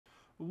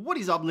What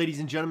is up, ladies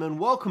and gentlemen?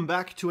 Welcome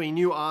back to a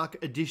new ARK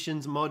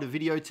Editions mod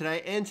video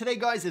today. And today,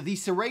 guys, the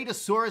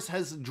Ceratosaurus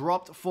has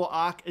dropped for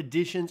ARK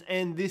Editions,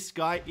 and this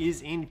guy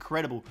is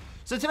incredible.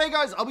 So today,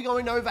 guys, I'll be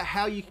going over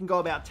how you can go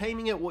about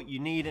taming it, what you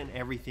need, and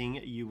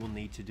everything you will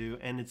need to do,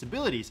 and its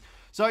abilities.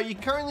 So you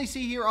currently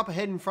see here up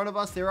ahead in front of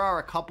us, there are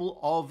a couple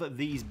of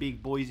these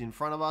big boys in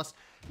front of us.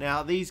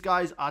 Now, these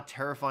guys are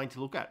terrifying to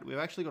look at. We've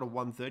actually got a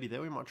 130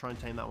 there. We might try and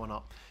tame that one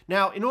up.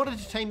 Now, in order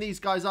to tame these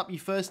guys up, you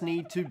first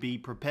need to be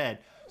prepared.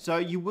 So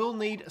you will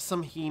need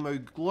some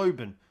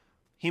hemoglobin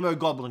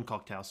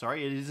cocktail,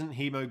 sorry. It isn't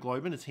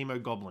hemoglobin, it's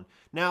hemoglobin.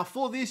 Now,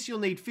 for this, you'll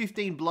need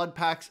 15 blood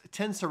packs,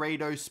 10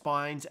 Cerato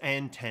spines,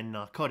 and 10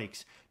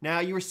 narcotics. Now,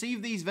 you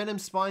receive these venom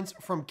spines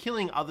from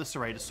killing other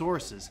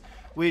Ceratosauruses,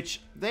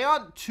 which they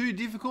aren't too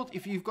difficult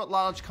if you've got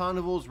large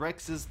carnivores,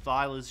 Rexes,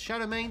 Thylers,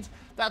 Shadowmanes,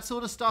 that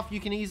sort of stuff. You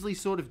can easily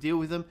sort of deal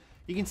with them.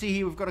 You can see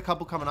here we've got a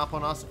couple coming up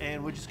on us,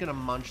 and we're just going to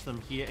munch them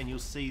here, and you'll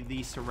see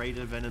the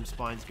Cerato venom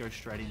spines go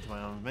straight into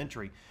my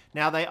inventory.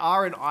 Now, they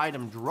are an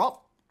item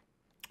drop,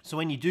 so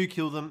when you do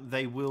kill them,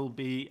 they will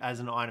be as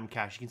an item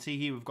cache. You can see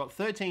here we've got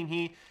 13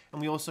 here,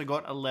 and we also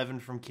got 11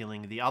 from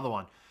killing the other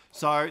one.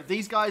 So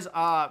these guys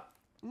are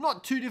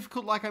not too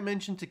difficult, like I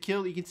mentioned, to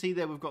kill. You can see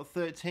there we've got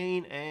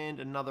 13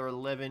 and another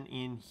 11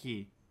 in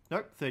here.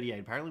 Nope, 38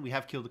 apparently. We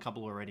have killed a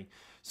couple already.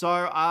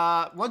 So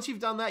once you've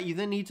done that, you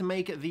then need to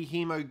make the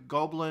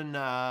hemoglobin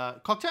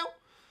cocktail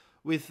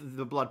with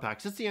the blood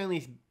packs. That's the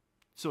only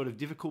sort of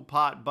difficult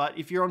part, but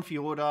if you're on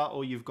Fjorda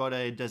or you've got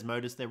a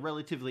Desmodus, they're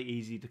relatively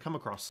easy to come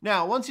across.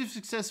 Now, once you've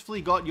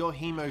successfully got your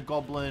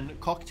hemoglobin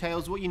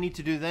cocktails, what you need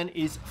to do then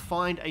is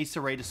find a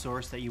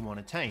Ceratosaurus that you want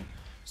to tame.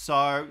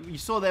 So you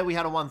saw there we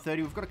had a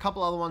 130. We've got a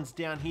couple other ones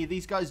down here.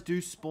 These guys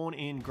do spawn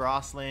in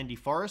grasslandy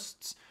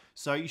forests,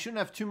 so you shouldn't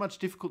have too much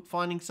difficulty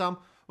finding some.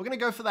 We're going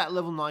to go for that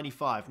level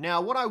 95.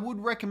 Now, what I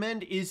would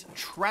recommend is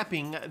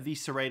trapping the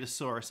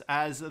Ceratosaurus,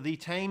 as the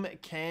tame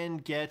can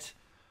get,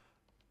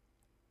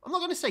 I'm not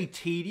going to say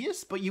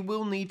tedious, but you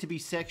will need to be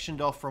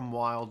sectioned off from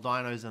wild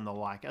dinos and the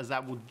like, as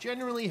that will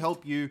generally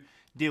help you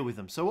deal with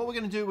them. So what we're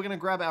going to do, we're going to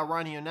grab our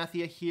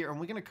Rhinonathia here, and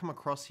we're going to come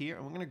across here,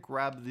 and we're going to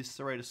grab this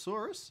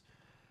Ceratosaurus,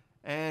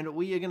 and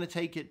we are going to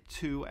take it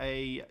to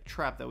a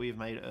trap that we have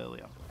made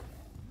earlier.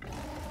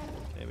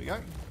 There we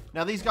go.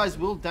 Now, these guys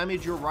will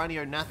damage your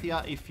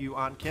Rhinonathia if you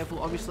aren't careful.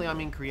 Obviously, I'm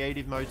in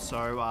creative mode,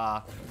 so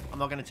I'm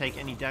not going to take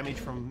any damage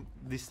from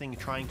this thing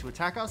trying to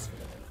attack us.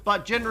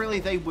 But generally,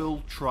 they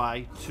will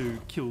try to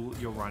kill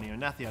your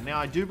Rhinonathia. Now,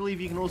 I do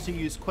believe you can also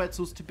use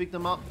Quetzals to pick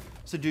them up,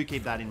 so do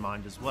keep that in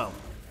mind as well.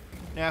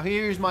 Now,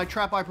 here's my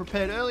trap I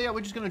prepared earlier.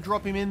 We're just going to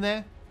drop him in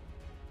there.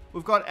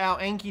 We've got our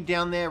Anki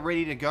down there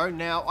ready to go.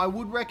 Now, I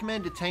would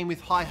recommend a tame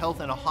with high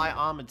health and a high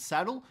armored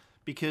saddle,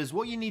 because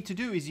what you need to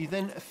do is you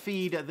then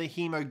feed the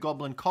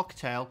hemoglobin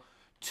cocktail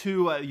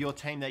to your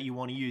tame that you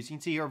want to use. You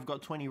can see here I've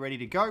got 20 ready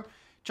to go.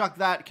 Chuck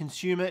that,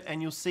 consume it,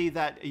 and you'll see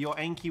that your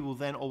Anki will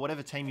then, or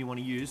whatever tame you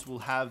want to use, will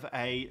have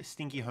a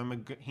stinky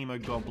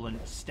hemoglobin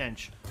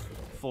stench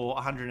for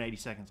 180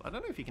 seconds. I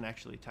don't know if you can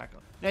actually attack it.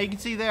 Now you can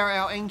see there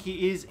our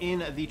Anki is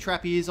in the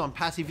trap. He is on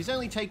passive. He's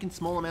only taken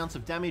small amounts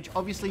of damage.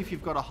 Obviously, if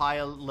you've got a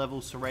higher level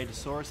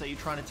Ceratosaurus that you're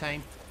trying to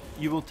tame,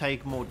 you will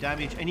take more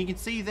damage. And you can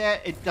see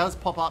there, it does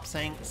pop up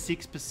saying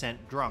 6%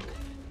 drunk.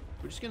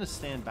 We're just going to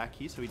stand back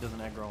here so he doesn't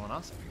aggro on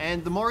us.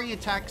 And the more he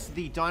attacks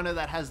the dino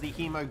that has the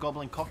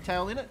hemoglobin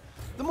cocktail in it,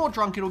 the more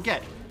drunk it'll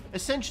get.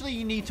 Essentially,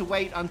 you need to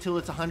wait until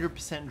it's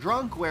 100%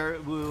 drunk, where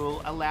it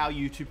will allow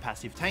you to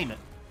passive tame it.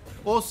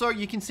 Also,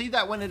 you can see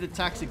that when it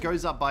attacks, it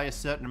goes up by a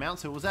certain amount.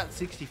 So it was at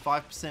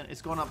 65%,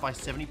 it's gone up by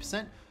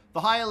 70%. The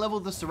higher level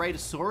the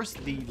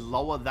Ceratosaurus, the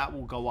lower that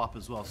will go up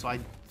as well. So I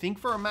think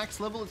for a max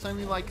level, it's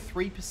only like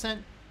 3%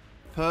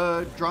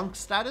 per drunk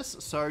status.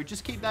 So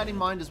just keep that in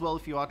mind as well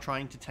if you are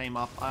trying to tame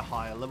up a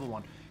higher level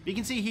one. But you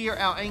can see here,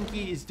 our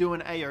Anki is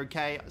doing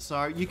a-okay.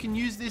 So you can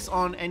use this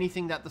on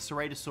anything that the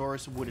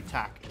Ceratosaurus would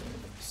attack.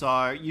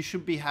 So you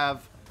should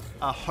have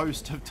a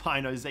host of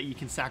dinos that you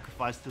can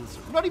sacrifice to this.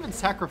 Not even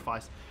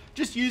sacrifice,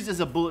 just use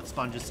as a bullet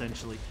sponge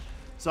essentially.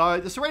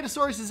 So the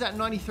Ceratosaurus is at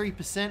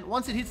 93%.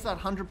 Once it hits that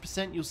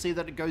 100%, you'll see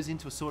that it goes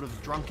into a sort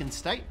of drunken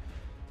state,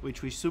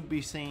 which we should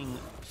be seeing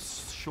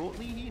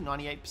shortly here.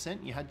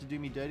 98%. You had to do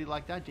me dirty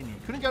like that, didn't you?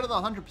 Couldn't go to the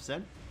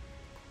 100%.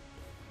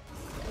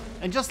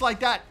 And just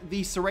like that,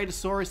 the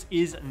Ceratosaurus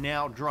is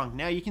now drunk.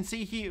 Now you can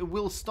see here, it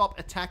will stop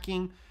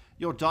attacking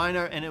your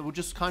dino and it will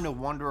just kind of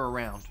wander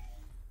around.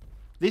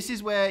 This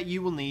is where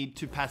you will need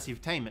to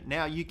passive tame it.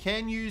 Now you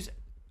can use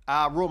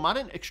raw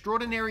mutton.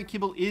 Extraordinary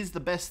kibble is the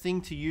best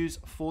thing to use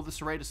for the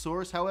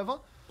Ceratosaurus, however,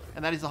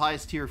 and that is the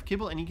highest tier of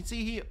kibble. And you can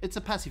see here, it's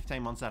a passive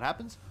tame once that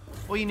happens.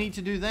 All you need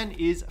to do then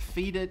is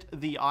feed it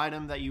the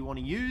item that you want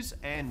to use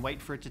and wait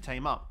for it to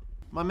tame up.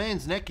 My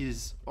man's neck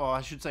is, or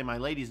I should say my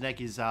lady's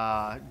neck is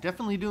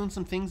definitely doing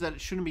some things that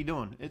it shouldn't be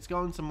doing. It's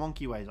going some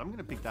wonky ways. I'm going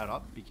to pick that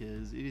up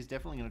because it is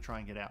definitely going to try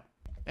and get out.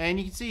 And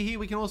you can see here,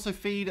 we can also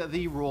feed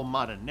the raw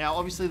mutton. Now,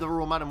 obviously the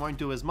raw mutton won't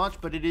do as much,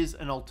 but it is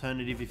an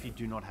alternative if you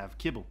do not have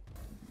kibble.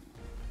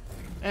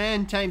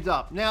 And tamed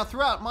up. Now,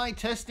 throughout my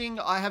testing,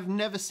 I have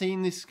never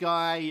seen this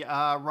guy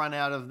run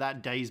out of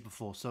that daze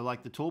before. So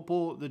like the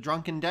torpor, the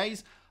drunken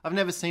daze, I've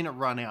never seen it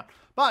run out.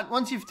 But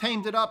once you've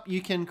tamed it up,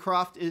 you can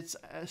craft its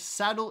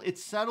saddle.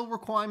 Its saddle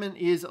requirement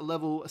is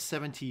level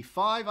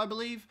 75, I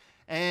believe.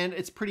 And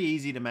it's pretty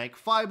easy to make.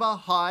 Fiber,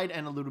 hide,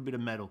 and a little bit of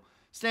metal.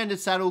 Standard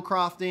saddle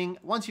crafting.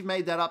 Once you've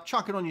made that up,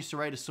 chuck it on your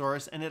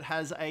Ceratosaurus, and it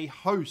has a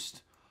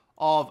host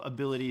of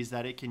abilities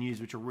that it can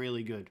use, which are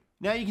really good.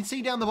 Now you can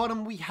see down the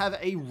bottom we have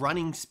a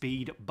running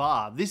speed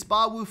bar. This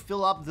bar will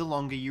fill up the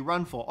longer you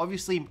run for,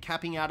 obviously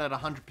capping out at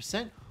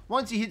 100%.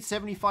 Once you hit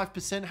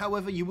 75%,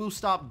 however, you will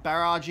start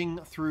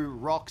barraging through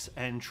rocks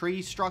and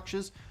tree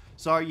structures,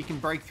 so you can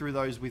break through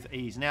those with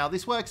ease. Now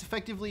this works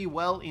effectively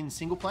well in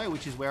single player,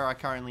 which is where I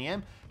currently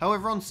am.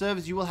 However, on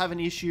servers you will have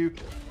an issue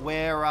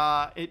where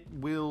it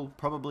will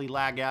probably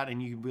lag out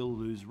and you will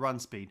lose run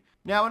speed.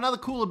 Now, another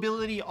cool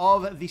ability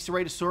of the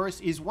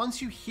Ceratosaurus is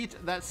once you hit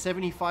that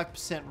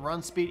 75%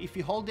 run speed, if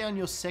you hold down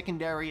your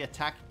secondary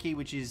attack key,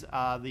 which is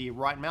the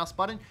right mouse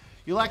button,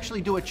 you'll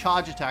actually do a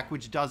charge attack,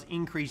 which does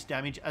increase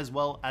damage as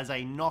well as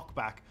a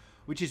knockback,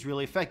 which is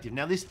really effective.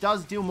 Now, this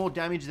does deal more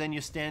damage than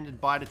your standard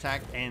bite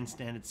attack and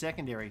standard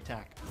secondary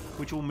attack,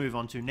 which we'll move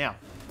on to now.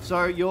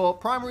 So your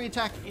primary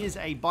attack is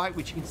a bite,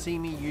 which you can see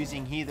me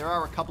using here. There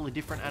are a couple of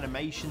different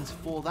animations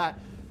for that,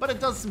 but it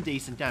does some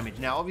decent damage.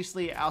 Now,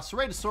 obviously, our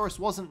Ceratosaurus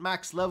wasn't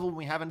max level, and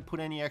we haven't put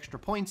any extra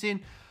points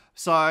in,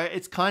 so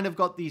it's kind of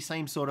got the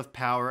same sort of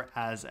power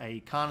as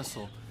a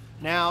Carnosaur.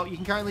 Now, you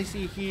can currently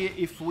see here,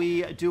 if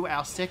we do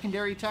our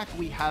secondary attack,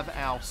 we have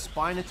our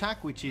spine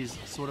attack, which is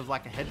sort of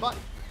like a headbutt.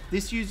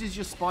 This uses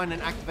your spine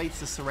and activates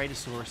the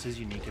Ceratosaurus'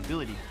 unique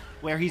ability,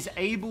 where he's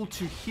able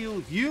to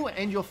heal you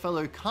and your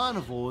fellow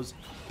carnivores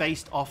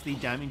based off the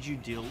damage you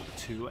deal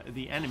to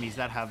the enemies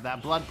that have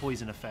that blood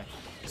poison effect.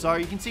 So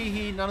you can see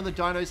here, none of the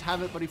dinos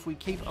have it, but if we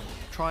keep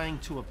trying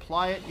to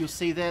apply it, you'll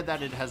see there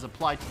that it has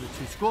applied to the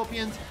two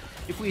scorpions.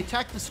 If we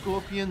attack the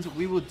scorpions,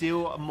 we will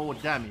deal more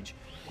damage.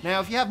 Now,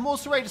 if you have more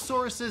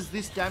Ceratosauruses,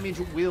 this damage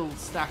will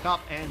stack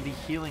up and the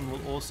healing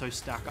will also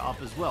stack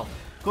up as well,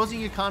 causing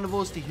your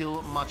carnivores to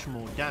heal much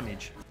more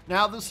damage.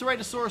 Now, the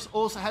Ceratosaurus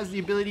also has the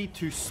ability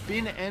to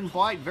spin and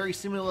bite, very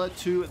similar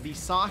to the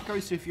Sarco,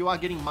 so if you are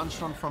getting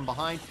munched on from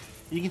behind,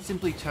 you can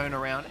simply turn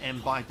around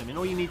and bite them. And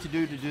all you need to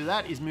do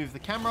that is move the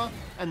camera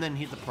and then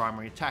hit the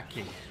primary attack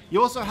key.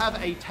 You also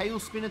have a tail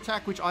spin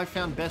attack, which I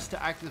found best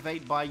to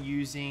activate by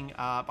using,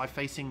 by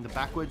facing the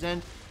backwards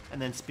end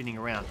and then spinning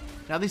around.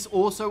 Now, this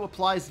also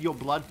applies your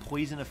blood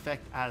poison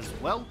effect as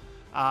well.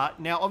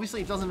 Now,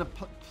 obviously, it doesn't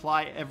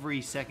apply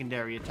every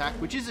secondary attack,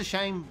 which is a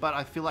shame, but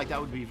I feel like that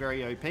would be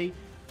very OP.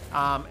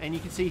 And you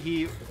can see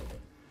here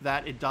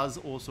that it does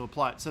also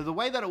apply it. So the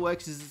way that it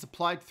works is it's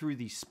applied through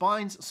the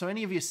spines, so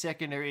any of your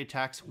secondary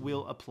attacks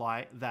will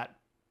apply that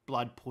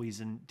blood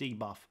poison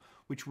debuff,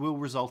 which will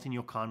result in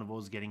your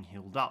carnivores getting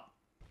healed up.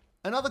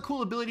 Another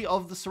cool ability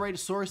of the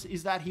Ceratosaurus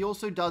is that he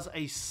also does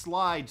a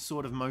slide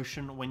sort of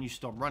motion when you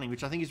stop running,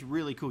 which I think is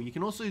really cool. You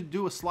can also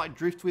do a slight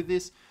drift with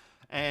this,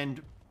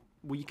 and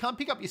well, you can't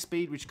pick up your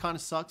speed, which kind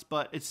of sucks,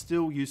 but it's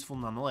still useful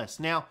nonetheless.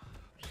 Now,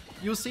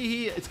 you'll see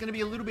here, it's going to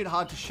be a little bit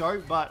hard to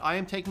show, but I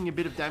am taking a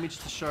bit of damage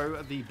to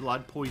show the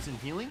blood poison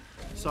healing.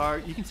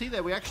 So you can see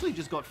that we actually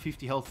just got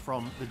 50 health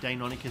from the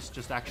Deinonychus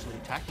just actually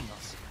attacking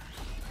us.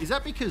 Is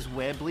that because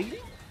we're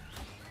bleeding?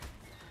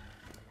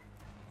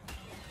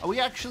 Are we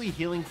actually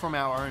healing from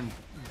our own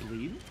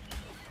bleed?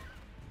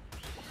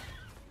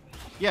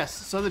 Yes,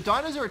 so the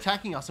dinos are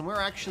attacking us and we're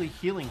actually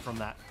healing from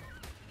that.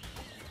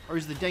 Or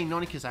is the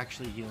Deinonychus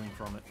actually healing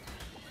from it?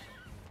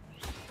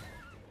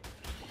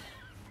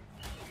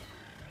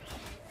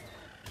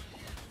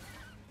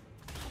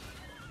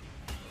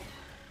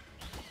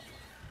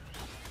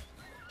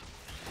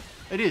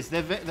 It is.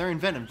 They're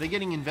envenomed. They're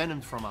getting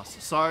envenomed from us.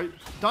 So,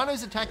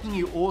 dinos attacking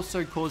you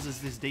also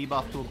causes this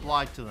debuff to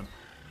apply to them,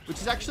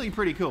 which is actually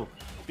pretty cool.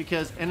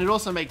 And it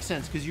also makes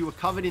sense because you were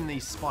covered in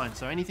these spines,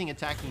 so anything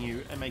attacking you,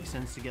 it makes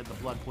sense to get the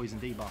blood poison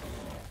debuff.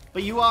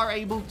 But you are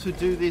able to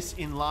do this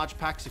in large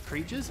packs of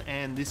creatures,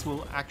 and this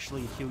will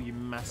actually heal you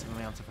massive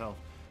amounts of health.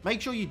 Make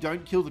sure you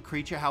don't kill the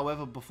creature,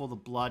 however, before the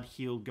blood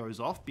heal goes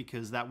off,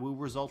 because that will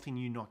result in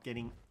you not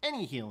getting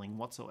any healing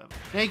whatsoever.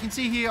 Now you can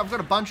see here, I've got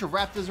a bunch of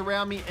raptors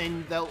around me,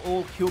 and they'll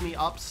all heal me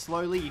up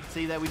slowly. You can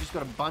see that we just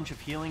got a bunch of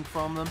healing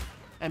from them.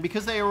 And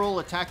because they are all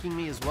attacking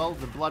me as well,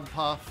 the blood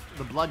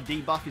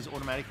debuff is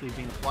automatically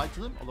being applied to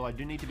them, although I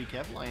do need to be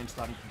careful, I am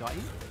starting to die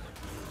here.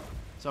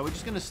 So we're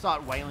just going to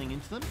start wailing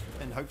into them,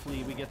 and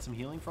hopefully we get some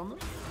healing from them.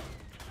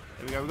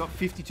 There we go, we've got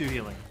 52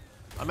 healing.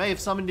 I may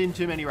have summoned in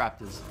too many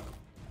raptors.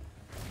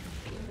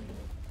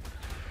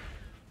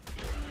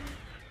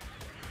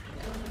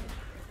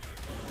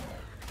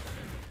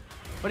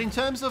 But in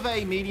terms of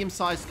a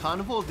medium-sized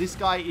carnivore, this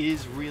guy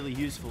is really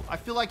useful. I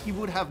feel like he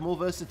would have more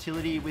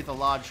versatility with a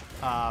large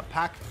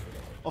pack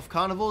of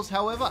carnivores,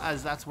 however,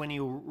 as that's when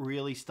he'll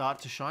really start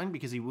to shine,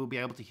 because he will be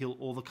able to heal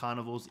all the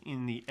carnivores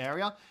in the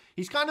area.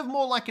 He's kind of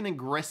more like an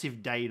aggressive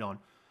Daedon.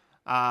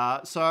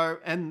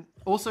 And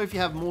also if you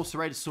have more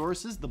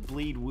Ceratosauruses, the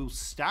bleed will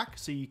stack,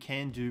 so you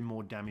can do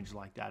more damage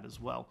like that as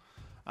well.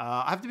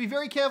 I have to be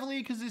very careful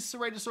here because this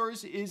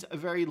Ceratosaurus is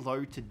very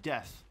low to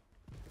death.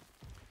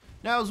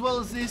 Now, as well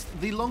as this,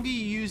 the longer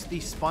you use the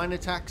spine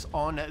attacks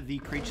on the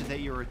creature that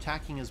you're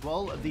attacking as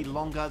well, the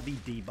longer the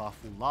debuff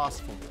will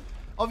last for.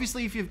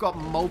 Obviously, if you've got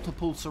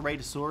multiple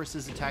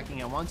Ceratosauruses attacking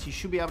at once, you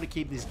should be able to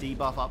keep this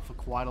debuff up for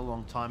quite a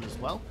long time as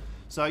well.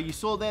 So you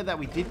saw there that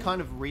we did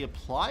kind of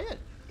reapply it.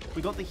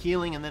 We got the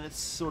healing and then it's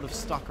sort of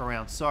stuck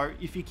around. So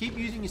if you keep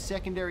using your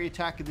secondary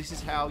attack, this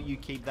is how you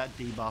keep that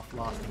debuff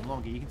lasting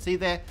longer. You can see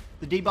there,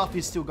 the debuff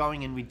is still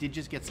going and we did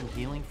just get some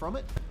healing from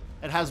it.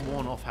 It has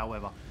worn off,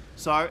 however.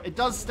 So it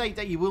does state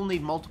that you will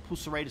need multiple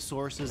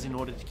Ceratosauruses in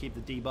order to keep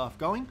the debuff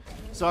going.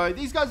 So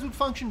these guys would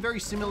function very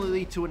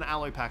similarly to an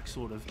Allopack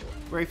sort of,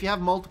 where if you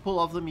have multiple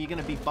of them, you're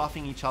going to be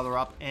buffing each other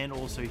up and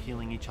also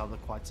healing each other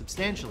quite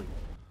substantially.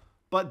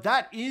 But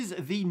that is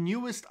the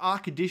newest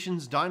ARK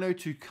Editions dino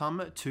to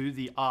come to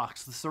the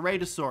ARKS, the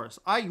Ceratosaurus.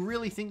 I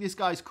really think this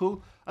guy's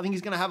cool. I think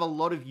he's going to have a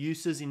lot of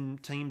uses in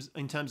terms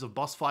of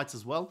boss fights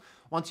as well.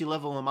 Once you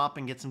level him up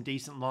and get some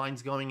decent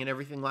lines going and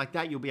everything like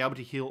that, you'll be able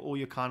to heal all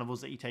your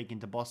carnivores that you take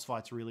into boss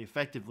fights really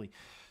effectively.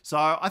 So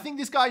I think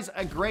this guy's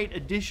a great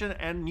addition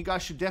and you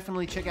guys should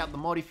definitely check out the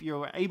mod if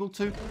you're able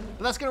to.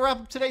 But that's going to wrap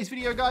up today's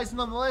video, guys.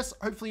 Nonetheless,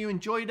 hopefully you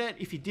enjoyed it.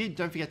 If you did,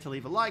 don't forget to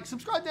leave a like,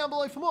 subscribe down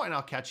below for more, and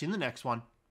I'll catch you in the next one.